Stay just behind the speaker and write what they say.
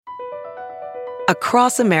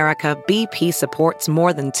Across America, BP supports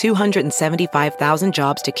more than 275,000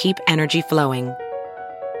 jobs to keep energy flowing.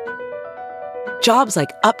 Jobs like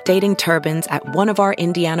updating turbines at one of our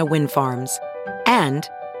Indiana wind farms and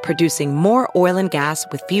producing more oil and gas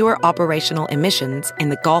with fewer operational emissions in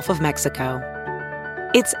the Gulf of Mexico.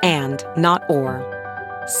 It's and, not or.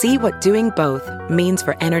 See what doing both means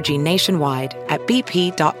for energy nationwide at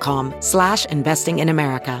bp.com/investing in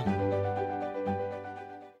America.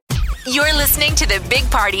 You're listening to The Big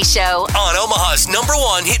Party Show on Omaha's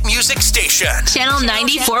 #1 hit music station, Channel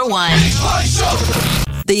 94.1.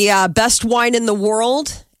 The best wine in the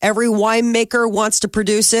world. Every winemaker wants to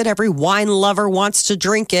produce it. Every wine lover wants to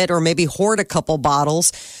drink it or maybe hoard a couple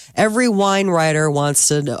bottles. Every wine writer wants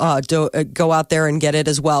to go out there and get it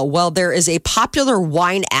as well. Well, there is a popular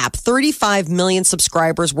wine app, 35 million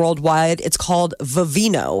subscribers worldwide. It's called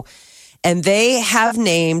Vivino. And they have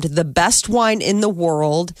named the best wine in the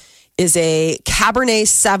world is a Cabernet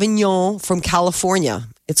Sauvignon from California.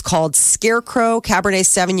 It's called Scarecrow Cabernet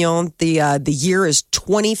Sauvignon. The year is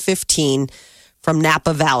 2015 from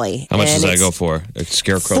Napa Valley. How much does that go for? A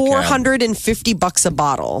Scarecrow $450 a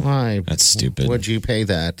bottle. Why? That's stupid. Would you pay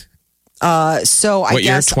that? What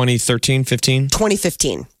year? 2013, 15?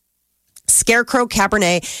 2015. Scarecrow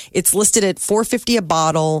Cabernet. It's listed at $450 a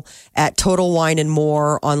bottle at Total Wine and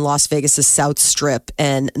More on Las Vegas's South Strip,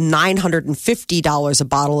 and $950 a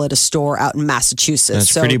bottle at a store out in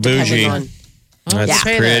Massachusetts. That's pretty bougie. That's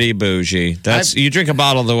pretty bougie. You drink a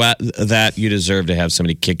bottle of that, you deserve to have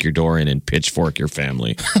somebody kick your door in and pitchfork your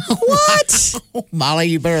family. What? Molly,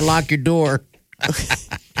 you better lock your door.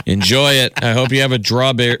 Enjoy it. I hope you have a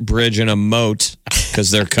drawbridge and a moat because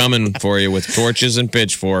they're coming for you with torches and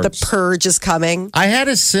pitchforks. The purge is coming. I had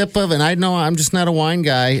a sip of, and I know I'm just not a wine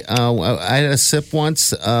guy. I had a sip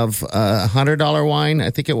once of a $100 wine, I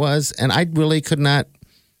think it was, and I really could not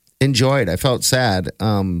enjoy it. I felt sad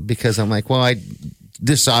because I'm like, well,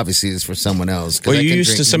 this obviously is for someone else. Well,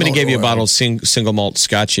 somebody gave you a bottle of single malt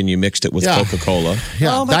scotch and you mixed it with Coca-Cola.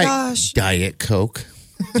 Yeah. Oh my gosh. Diet Coke.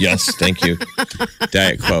 Yes, thank you.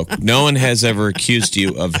 Diet Coke. No one has ever accused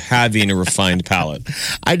you of having a refined palate.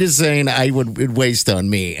 I just saying I would waste on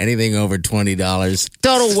me anything over $20.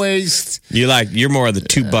 Total waste. You're more of the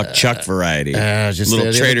 $2 Chuck variety. Just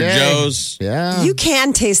little Trader Joe's. Yeah. You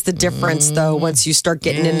can taste the difference though once you start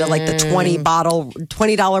getting into like the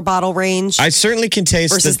 $20 bottle range. I certainly can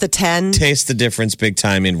taste versus the 10. Taste the difference big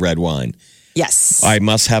time in red wine. Yes. I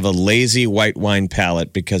must have a lazy white wine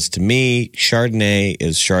palate because to me, Chardonnay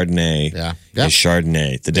is Chardonnay. Yeah. Is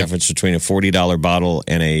Chardonnay. The difference between a $40 bottle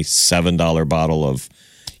and a $7 bottle of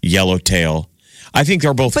Yellowtail. I think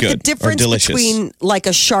they're both good. But the difference between like a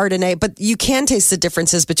Chardonnay, but you can taste the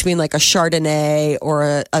differences between like a Chardonnay or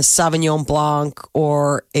a Sauvignon Blanc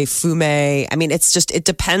or a Fumé. I mean, it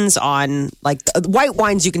depends on like the white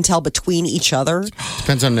wines you can tell between each other.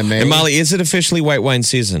 Depends on the made. And Molly, is it officially white wine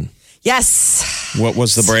season? Yes. What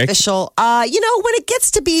was the break? Official. When it gets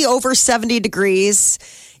to be over 70 degrees,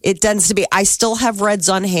 it tends to be. I still have reds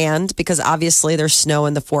on hand because obviously there's snow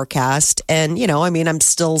in the forecast. And, I'm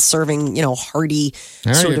still serving, hearty,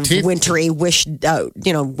 sort of wintry winter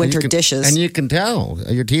dishes. And you can tell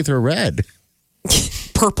your teeth are red.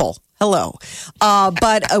 Purple. Hello.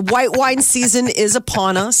 But white wine season is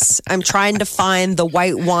upon us. I'm trying to find the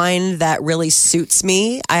white wine that really suits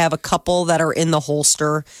me. I have a couple that are in the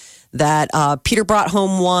holster that Peter brought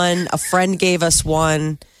home one, a friend gave us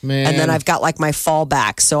one, and then I've got like my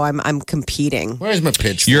fallback. So I'm competing. Where's my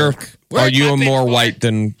pitchfork? Are you more white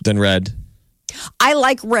than red? I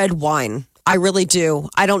like red wine. I really do.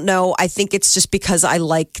 I don't know. I think it's just because I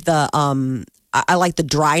like the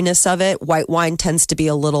dryness of it. White wine tends to be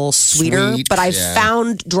a little sweeter, but I've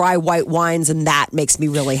found dry white wines, and that makes me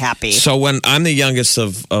really happy. So when I'm the youngest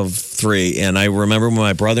of three, and I remember when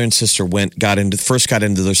my brother and sister got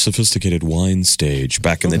into their sophisticated wine stage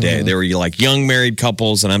back in the day. They were like young married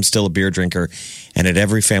couples, and I'm still a beer drinker. And at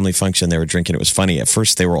every family function they were drinking, it was funny. At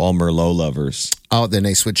first, they were all Merlot lovers. Oh, then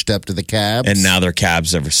they switched up to the cabs? And now they're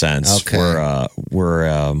cabs ever since. Okay.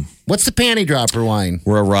 What's the Panty Dropper wine?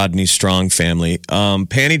 We're a Rodney Strong family.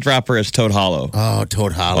 Panty Dropper is Toad Hollow. Oh,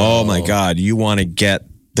 Toad Hollow. Oh, my God. You want to get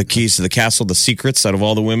the keys to the castle, the secrets out of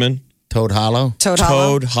all the women? Toad Hollow? Toad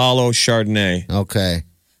Hollow Chardonnay. Okay.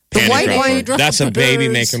 The white wine. That's a baby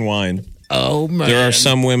making wine. Oh, man. There are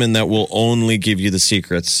some women that will only give you the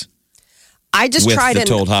secrets. I just tried the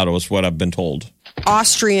Toad Hollow is what I've been told.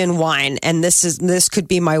 Austrian wine, and this could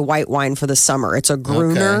be my white wine for the summer. It's a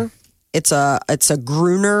Gruner. Okay. It's a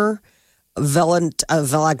Gruner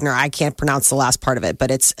Veltliner. I can't pronounce the last part of it,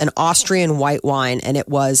 but it's an Austrian white wine, and it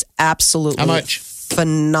was absolutely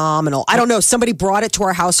phenomenal. I don't know. Somebody brought it to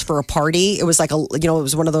our house for a party. It was like it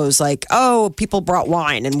was one of those like, oh, people brought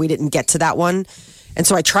wine and we didn't get to that one. And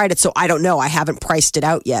so I tried it. So I don't know. I haven't priced it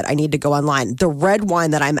out yet. I need to go online. The red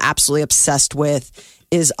wine that I'm absolutely obsessed with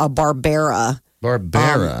is a Barbera.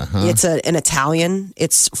 Barbera, huh? It's an Italian.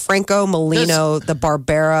 It's Franco Molino, the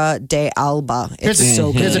Barbera d'Alba. It's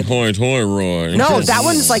so good. Roy. No, that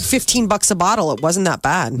one's like $15 a bottle. It wasn't that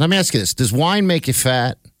bad. Let me ask you this. Does wine make you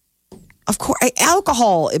fat? Of course.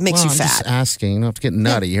 Alcohol, it makes you I'm fat. just asking. You don't have to get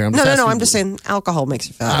nutty here. No. I'm just saying alcohol makes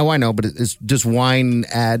you fat. Oh, I know, but does wine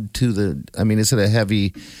add to the... I mean, is it a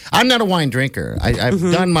heavy... I'm not a wine drinker. I've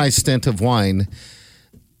done my stint of wine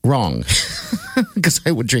wrong because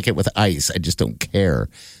I would drink it with ice. I just don't care.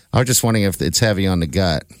 I was just wondering if it's heavy on the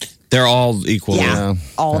gut. They're all equal. Yeah,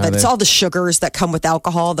 all of it. It's all the sugars that come with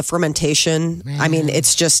alcohol, the fermentation. I mean,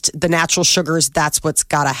 it's just the natural sugars. That's what's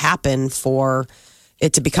got to happen for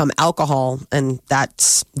it to become alcohol, and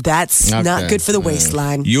that's not good for the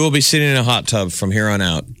waistline. You will be sitting in a hot tub from here on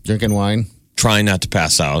out, Drinking wine? trying not to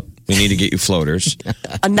pass out. We need to get you floaters.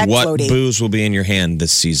 A neck What floaty. booze will be in your hand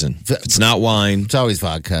this season? If it's not wine, It's always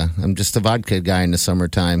vodka. I'm just a vodka guy in the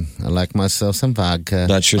summertime. I like myself some vodka.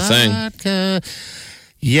 that's your thing. Vodka.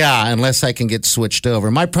 Yeah, unless I can get switched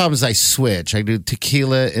over. My problem is I switch. I do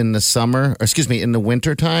tequila in the summer, or excuse me, in the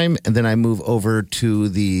wintertime, and then I move over to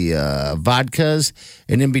the vodkas.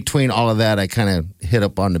 And in between all of that, I kind of hit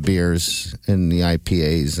up on the beers and the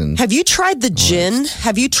IPAs. And Have you tried the gin?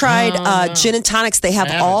 Have you tried gin and tonics? They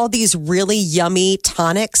have all these really yummy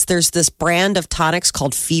tonics. There's this brand of tonics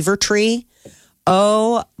called Fever Tree.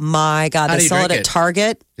 Oh my God. How They do you sell it drink at it?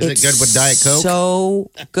 Target. Is it good with Diet Coke? So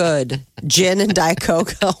good. Gin and Diet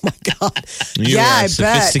Coke. Oh my God. You yeah, are I a bet.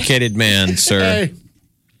 sophisticated man, sir. Hey,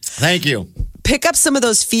 thank you. Pick up some of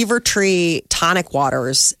those Fever Tree tonic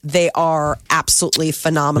waters. They are absolutely We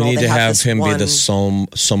phenomenal. need They to have this him be one- the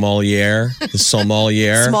sommelier,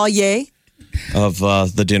 sommelier. of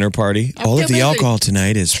the dinner party. All of too the busy. alcohol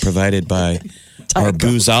tonight is provided by our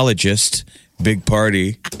boozeologist. Big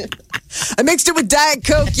party. I mixed it with Diet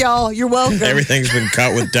Coke, y'all. You're welcome. Everything's been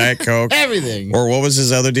cut with Diet Coke. Everything. Or what was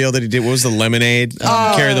his other deal that he did? What was the lemonade?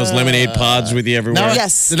 Carry those lemonade pods with you everywhere. No,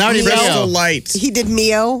 Yes. Now you Crystal Mio. Light. He did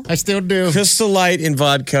Mio. I still do. Crystal Light in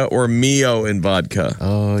vodka or Mio in vodka.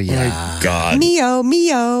 Oh, yeah. God. Mio.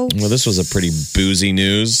 Well, this was a pretty boozy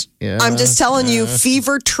news. Yeah. I'm just telling you,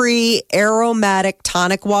 Fever Tree aromatic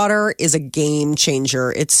tonic water is a game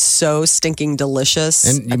changer. It's so stinking delicious.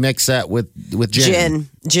 And you mix that with gin.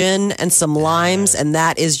 Gin and some limes, and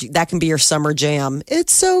that can be your summer jam.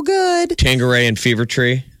 It's so good. Tanqueray and Fever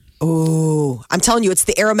Tree. Ooh, I'm telling you, it's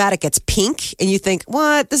the aromatic. It's pink, and you think,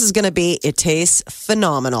 what? This is going to be. It tastes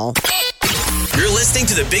phenomenal. You're listening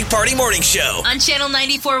to the Big Party Morning Show. On Channel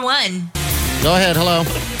 94.1. Go ahead. Hello.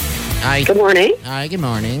 Hi. Good morning. Hi. Good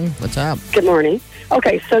morning. What's up? Good morning.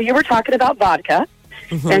 Okay, so you were talking about vodka,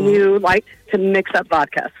 and you like to mix up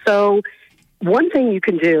vodka. So one thing you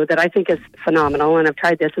can do that I think is phenomenal, and I've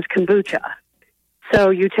tried this, is kombucha. So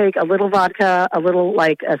you take a little vodka, a little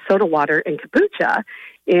like a soda water, and kombucha,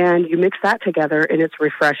 and you mix that together, and it's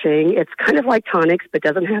refreshing. It's kind of like tonics, but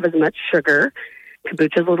doesn't have as much sugar.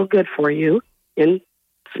 Kombucha is a little good for you in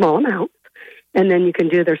small amounts. And then you can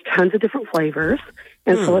there's tons of different flavors.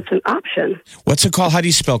 And so it's an option. What's it called? How do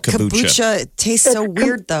you spell kombucha? Kombucha it tastes so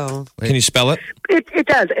weird, though. Can you spell it? It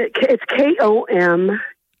does. It's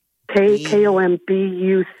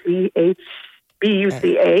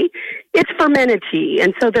KOMBUCHBUCA. It's fermented tea.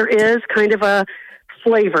 And so there is kind of a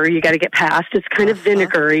flavor you got to get past. It's kind of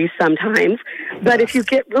vinegary sometimes. But if you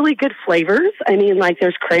get really good flavors, I mean, like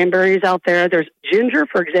there's cranberries out there. There's ginger,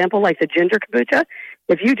 for example, like the ginger kombucha.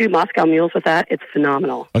 If you do Moscow mules with that, it's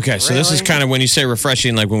phenomenal. Okay, so this is kind of when you say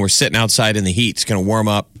refreshing, like when we're sitting outside in the heat, it's going to warm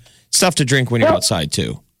up. Stuff to drink when you're outside,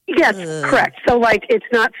 too. Yes, correct. So, like, it's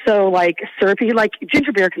not so, like, syrupy. Like,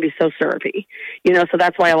 ginger beer can be so syrupy, so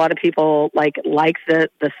that's why a lot of people, like the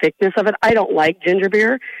thickness of it. I don't like ginger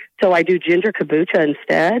beer, so I do ginger kombucha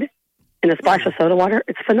instead and a splash of soda water.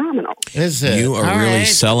 It's phenomenal. Is it? You are All really right.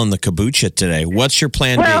 selling the kombucha today. What's your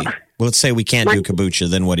plan B? Well, Well, let's say we can't do kombucha,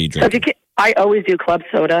 then what do you So if drink? I always do club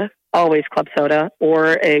soda,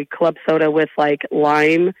 or a club soda with, like,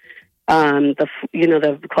 lime,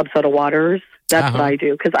 the club soda waters. That's what I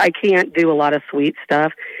do, because I can't do a lot of sweet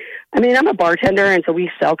stuff. I mean, I'm a bartender, and so we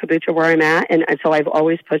sell kombucha where I'm at, and so I've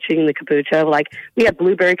always pushing the kombucha. Like, we had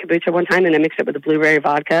blueberry kombucha one time, and I mixed it with the blueberry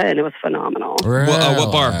vodka, and it was phenomenal.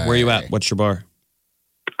 What bar? Where are you at? What's your bar?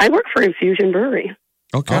 I work for Infusion Brewery.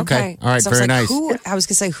 Okay. Okay. All right. So I was Very like, nice. I was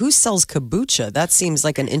going to say, who sells kombucha? That seems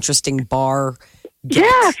like an interesting bar.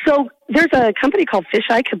 Yeah, so there's a company called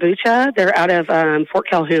Fisheye Kombucha. They're out of Fort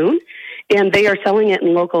Calhoun. And they are selling it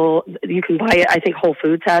in local, you can buy it, I think Whole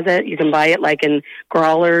Foods has it. You can buy it like in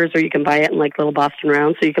growlers, or you can buy it in like little Boston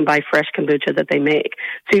Rounds. So you can buy fresh kombucha that they make.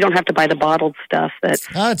 So you don't have to buy the bottled stuff that's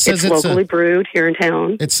it's locally brewed here in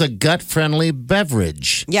town. It's a gut-friendly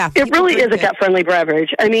beverage. Yeah. It really is a gut-friendly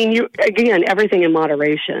beverage. I mean, again, everything in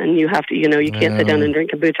moderation. You have to, you can't sit down and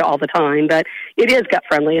drink kombucha all the time, but it is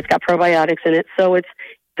gut-friendly. It's got probiotics in it. So it's,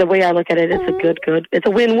 the way I look at it, it's a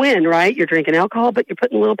win-win, right? You're drinking alcohol, but you're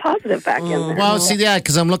putting a little positive back in there. Well, see,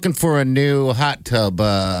 because I'm looking for a new hot tub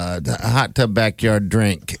backyard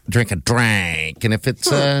drink a drink. And if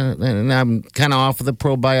it's, and I'm kind of off of the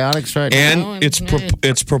probiotics right now. And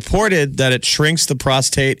it's purported that it shrinks the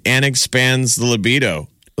prostate and expands the libido.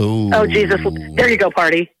 Ooh. Oh, Jesus. There you go,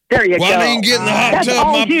 party. There you go. Well, I ain't getting the hot That's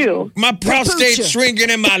all tub. you. My prostate's shrinking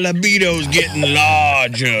and my libido's getting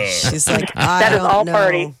larger. She's like, That is all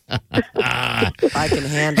party. I can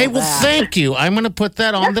handle Hey, well, that. thank you. I'm going to put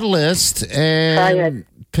that on the list and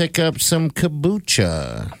pick up some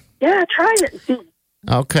kombucha. Yeah, try it.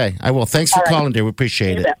 Okay, I will. Thanks for calling, dear. We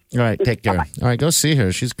appreciate it. bet. All right, take care. All right, go see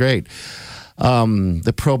her. She's great.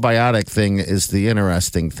 The probiotic thing is the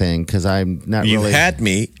interesting thing because I'm not You really. had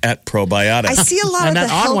me at probiotics. I see a lot I'm of the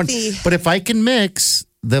not on one. healthy. But if I can mix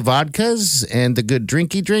the vodkas and the good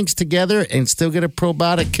drinky drinks together and still get a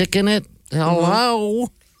probiotic kick in it, hello.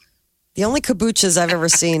 The only kombuchas I've ever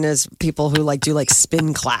seen is people who do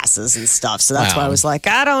spin classes and stuff. So that's why I was like,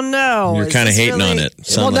 I don't know. You're Is kind of this hating really- on it. Well,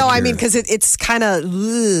 Sound no, like I you're- mean, because it's kind of.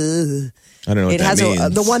 I don't know what It that has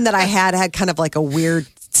means. the one that I had kind of like a weird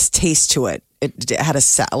taste to it. It had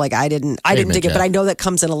I didn't dig it, but I know that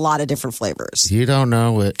comes in a lot of different flavors. You don't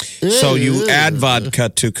know it. So you add vodka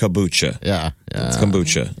to kombucha. Yeah. It's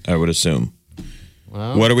kombucha, I would assume.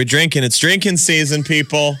 What are we drinking? It's drinking season,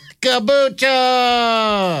 people.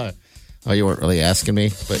 Kombucha! Oh, you weren't really asking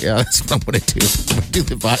me, but yeah, that's what I'm going to do. I'm going to do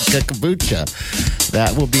the vodka kombucha.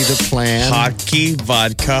 That will be the plan. Hockey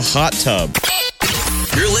vodka hot tub.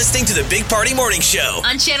 You're listening to the Big Party Morning Show.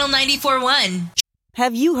 On Channel 94.1.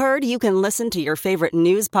 Have you heard you can listen to your favorite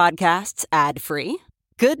news podcasts ad-free?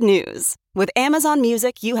 Good news. With Amazon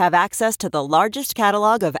Music, you have access to the largest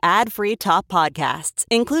catalog of ad-free top podcasts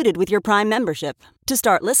included with your Prime membership. To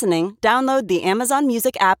start listening, download the Amazon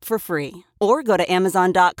Music app for free or go to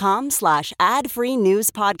amazon.com/ad-free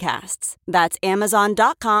news podcasts. That's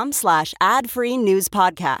amazon.com/ad-free news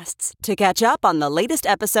podcasts to catch up on the latest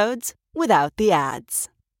episodes without the ads.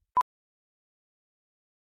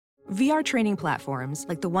 VR training platforms,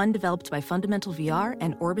 like the one developed by Fundamental VR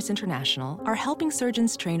and Orbis International, are helping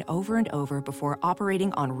surgeons train over and over before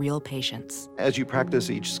operating on real patients. As you practice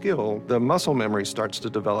each skill, the muscle memory starts to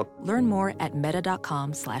develop. Learn more at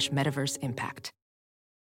meta.com/metaverse impact.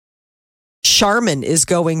 Charmin is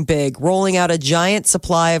going big, rolling out a giant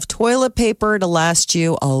supply of toilet paper to last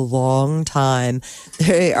you a long time.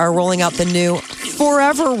 They are rolling out the new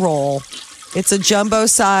Forever Roll. It's a jumbo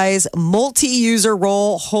size multi-user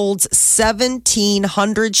roll, holds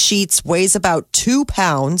 1,700 sheets, weighs about 2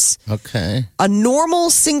 pounds. Okay. A normal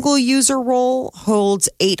single user roll holds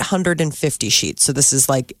 850 sheets. So this is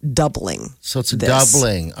like doubling. So it's this.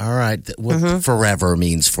 doubling. All right. Forever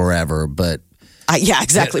means forever, but yeah,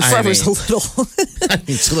 exactly. I Forever's mean- a little.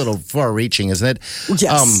 it's a little far-reaching, isn't it?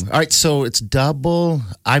 Yes. All right. So it's double.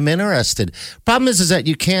 I'm interested. Problem is that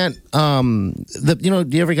you can't. Do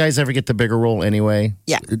you guys ever get the bigger roll anyway?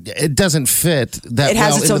 Yeah. It doesn't fit that. It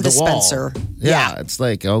has well its own into the wall. dispenser. Yeah. It's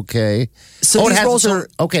like okay. So it these has rolls its own, are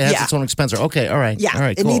okay. It has yeah. its own dispenser. Okay. All right. Yeah, All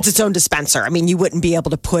right. it Cool. needs its own dispenser. I mean, you wouldn't be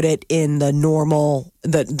able to put it in the normal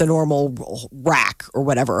rack or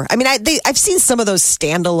whatever. I mean, I've seen some of those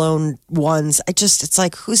standalone ones. It's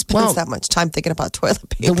like who spends that much time thinking about toilet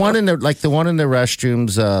paper? The one in the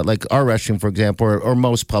restrooms, like our restroom, for example, or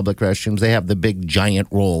most public restrooms, they have the big giant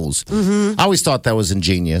rolls. Mm-hmm. I always thought that was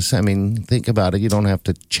ingenious. I mean, think about it. You don't have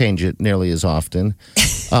to change it nearly as often. I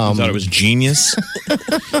thought it was genius.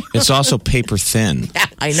 It's also paper thin.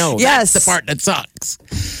 I know. Yes. That's the part that sucks.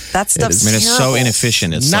 That stuff's I mean, it's so terrible.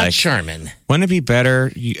 inefficient. It's Not like, Charmin. wouldn't it be better?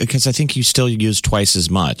 Because I think you still use twice as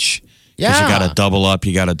much. Because Yeah. you got to double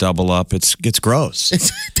up. It's gross.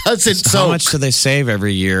 It doesn't How much do they save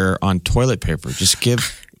every year on toilet paper? Just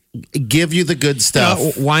give you the good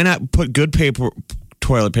stuff. why not put good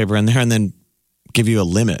toilet paper in there and then give you a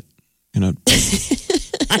limit?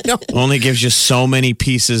 I know. Only gives you so many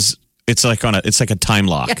pieces. It's like a time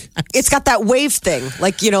lock. It's got that wave thing,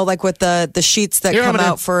 like with the sheets that Here, come I'm gonna-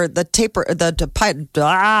 out for the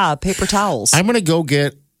paper towels. I'm going to go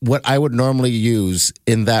get what I would normally use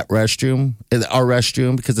in that restroom, in our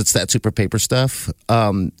restroom, because it's that super paper stuff.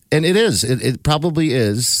 And it is. It probably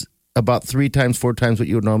is about 3 times, 4 times what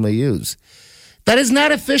you would normally use. That is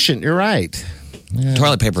not efficient. You're right.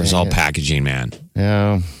 Toilet paper is all packaging, man.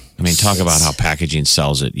 Yeah. I mean, talk about how packaging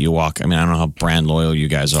sells it. You walk, I mean, I don't know how brand loyal you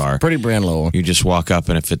guys are. Pretty brand loyal. You just walk up,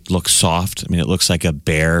 and if it looks soft, I mean, it looks like a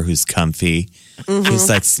bear who's comfy. He's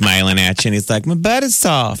like smiling at you, and he's like, my butt is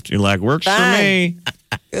soft. You're like, works for me.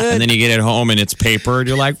 And then you get it home, and it's papered.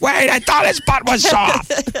 You're like, wait, I thought his butt was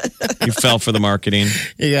soft. You fell for the marketing.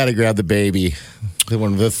 You got to grab the baby. The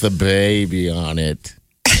one with the baby on it.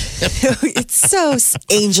 It's so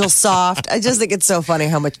angel soft. I just think it's so funny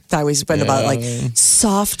how much time we spend about like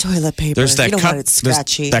soft toilet paper. There's that you don't want it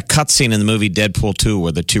scratchy. That cut scene in the movie Deadpool 2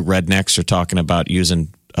 where the two rednecks are talking about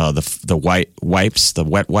using the white wipes, the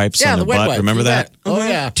wet wipes on the their wet butt. wipes. Remember that? Oh,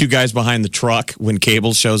 yeah. Two guys behind the truck when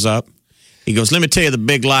Cable shows up. He goes, let me tell you the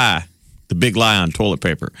big lie. The big lie on toilet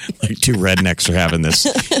paper. Like two rednecks are having this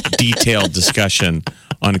detailed discussion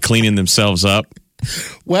on cleaning themselves up.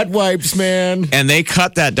 Wet wipes, man. And they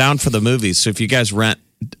cut that down for the movie. So if you guys rent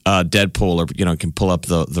Deadpool or can pull up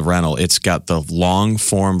the rental, it's got the long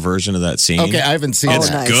form version of that scene. Okay, I haven't seen it.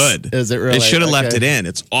 It's Nice. good. Is it really? They should have left Okay. it in.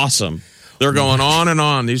 It's awesome. They're going on and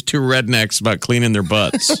on. These two rednecks about cleaning their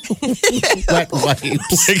butts. Wet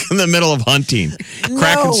wipes. Like in the middle of hunting.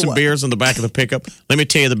 Cracking some beers on the back of the pickup. Let me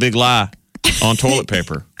tell you the big lie on toilet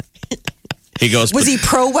paper. He goes, Was he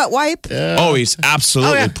pro wet wipe? Oh, he's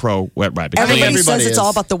absolutely pro wet wipe. It Everybody cleans, says it's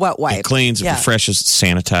all about the wet wipe. it cleans, it Yeah. refreshes,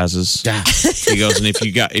 sanitizes. Yeah. He goes, and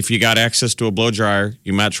if you got access to a blow dryer,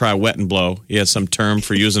 you might try wet and blow. He has some term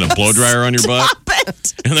for using a blow dryer on your butt. Stop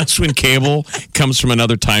it. And that's when Cable comes from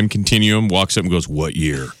another time continuum, walks up and goes, what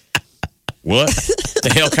year? What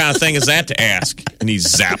the hell kind of thing is that to ask? And he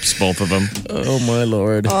zaps both of them. Oh, my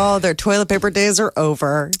Lord. Oh, their toilet paper days are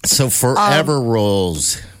over. So forever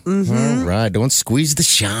rolls. All right. Don't squeeze the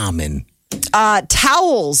shaman.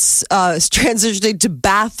 Towels, transitioning to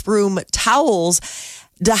bathroom towels.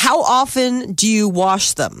 How often do you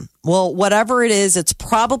wash them? Well, whatever it is, it's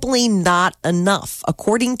probably not enough.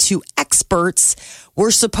 According to experts,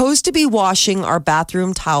 we're supposed to be washing our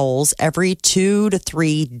bathroom towels every 2 to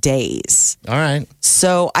 3 days. All right.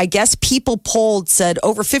 So I guess people polled said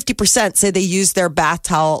over 50% say they use their bath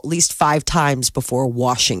towel at least 5 times before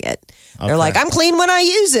washing it. They're like, I'm clean when I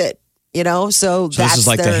use it. So So that's this is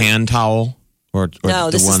like their, the hand towel? Or No,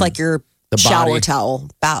 the this one, is like your the shower body. towel,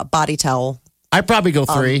 body towel. I'd probably go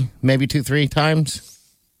 3, maybe 2-3 times.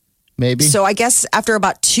 Maybe. So I guess after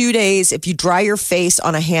about 2 days, if you dry your face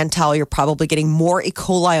on a hand towel, you're probably getting more E.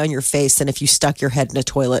 coli on your face than if you stuck your head in a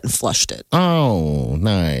toilet and flushed it. Oh,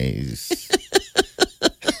 nice.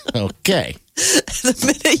 Okay. The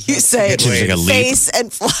minute you say It seems like a leap. face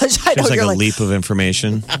and flush, I know It's like you're a like, leap of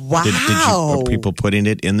information. Wow. Are people putting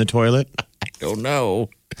it in the toilet? I don't know.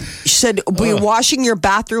 you should be washing your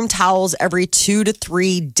bathroom towels every 2 to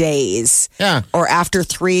 3 days. Yeah. Or after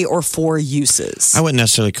 3 or 4 uses. I wouldn't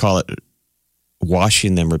necessarily call it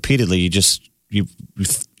washing them repeatedly. You just you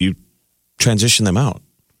transition them out.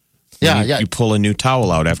 Yeah, You pull a new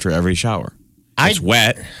towel out after every shower. It's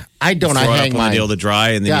wet. I don't. Throw I it hang up on the mine. deal to dry,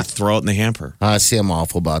 and then Yeah. you throw it in the hamper. See, I'm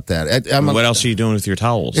awful about that. What else are you doing with your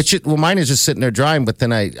towels? Mine is just sitting there drying, but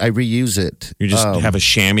then I reuse it. You just have a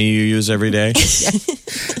chamois you use every day?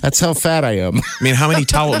 That's how fat I am. I mean, how many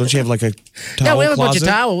towels? Don't you have like a towel Yeah, we have a bunch closet? of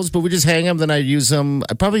towels, but we just hang them. Then I use them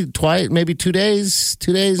probably twice, maybe 2 days.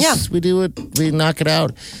 2 days. Yeah. We do it. We knock it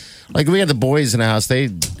out. Like we had the boys in the house. They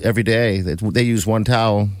every day they use one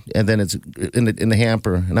towel, and then it's in the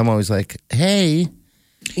hamper. And I'm always like, hey.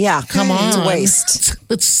 Yeah, Come on. It's a waste.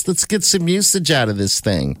 Let's get some usage out of this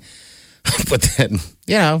thing. But then,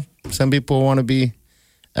 some people want to be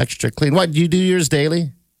extra clean. What, do you do yours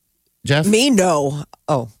daily, Jeff? Me, no.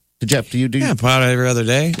 Oh. Jeff, do you do? Yeah, put out every other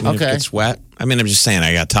day. I mean, Okay. If it's wet. I mean, I'm just saying,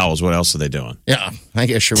 I got towels. What else are they doing? Yeah, I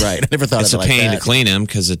guess you're right. I never thought It's of a it like pain that. to clean them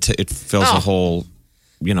because it fills a whole,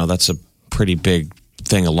 that's a pretty big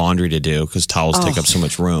thing of laundry to do because towels take up so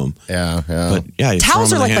much room. Yeah. But yeah, you throw Towels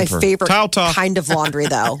them are in the like my hamper. favorite Towel talk. kind of laundry,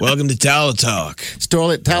 though. Welcome to Towel Talk.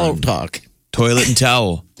 Toilet towel talk. Toilet and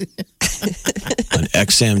towel. On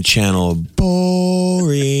XM channel.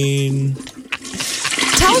 Boring.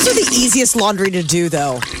 Towels are the easiest laundry to do,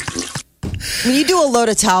 though. When you do a load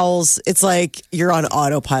of towels, it's like you're on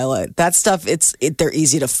autopilot. That stuff, they're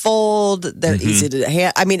easy to fold. They're easy to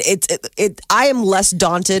hand. I mean, I am less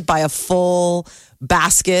daunted by a full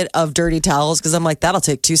basket of dirty towels because I'm like, that'll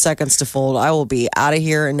take 2 seconds to fold. I will be out of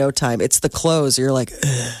here in no time. It's the clothes. You're like,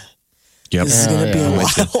 ugh, Yep. this is going to be a I'm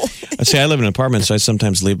with you. while. I say I live in an apartment, so I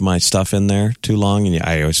sometimes leave my stuff in there too long, and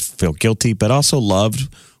I always feel guilty, but also loved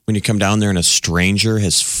when you come down there and a stranger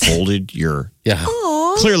has folded your. Yeah.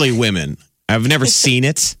 Clearly, women. I've never seen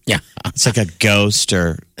it. Yeah. It's like a ghost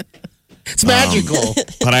or It's magical.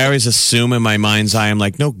 But I always assume in my mind's eye, I'm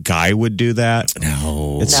like, no guy would do that.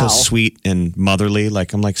 No. It's so sweet and motherly.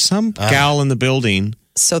 Like, I'm like, some gal in the building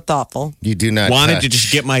So thoughtful. You do not wanted touch. to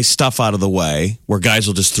just get my stuff out of the way where guys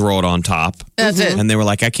will just throw it on top. That's it. And they were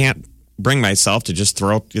like, I can't bring myself to just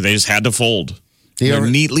throw. They just had to fold. They're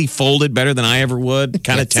neatly folded better than I ever would.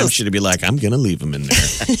 Kind of tempts you to be like, I'm going to leave them in there.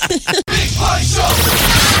 Big Party Show.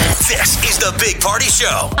 This is the Big Party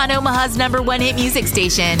Show On Omaha's #1 hit music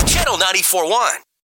station. Channel 94.1.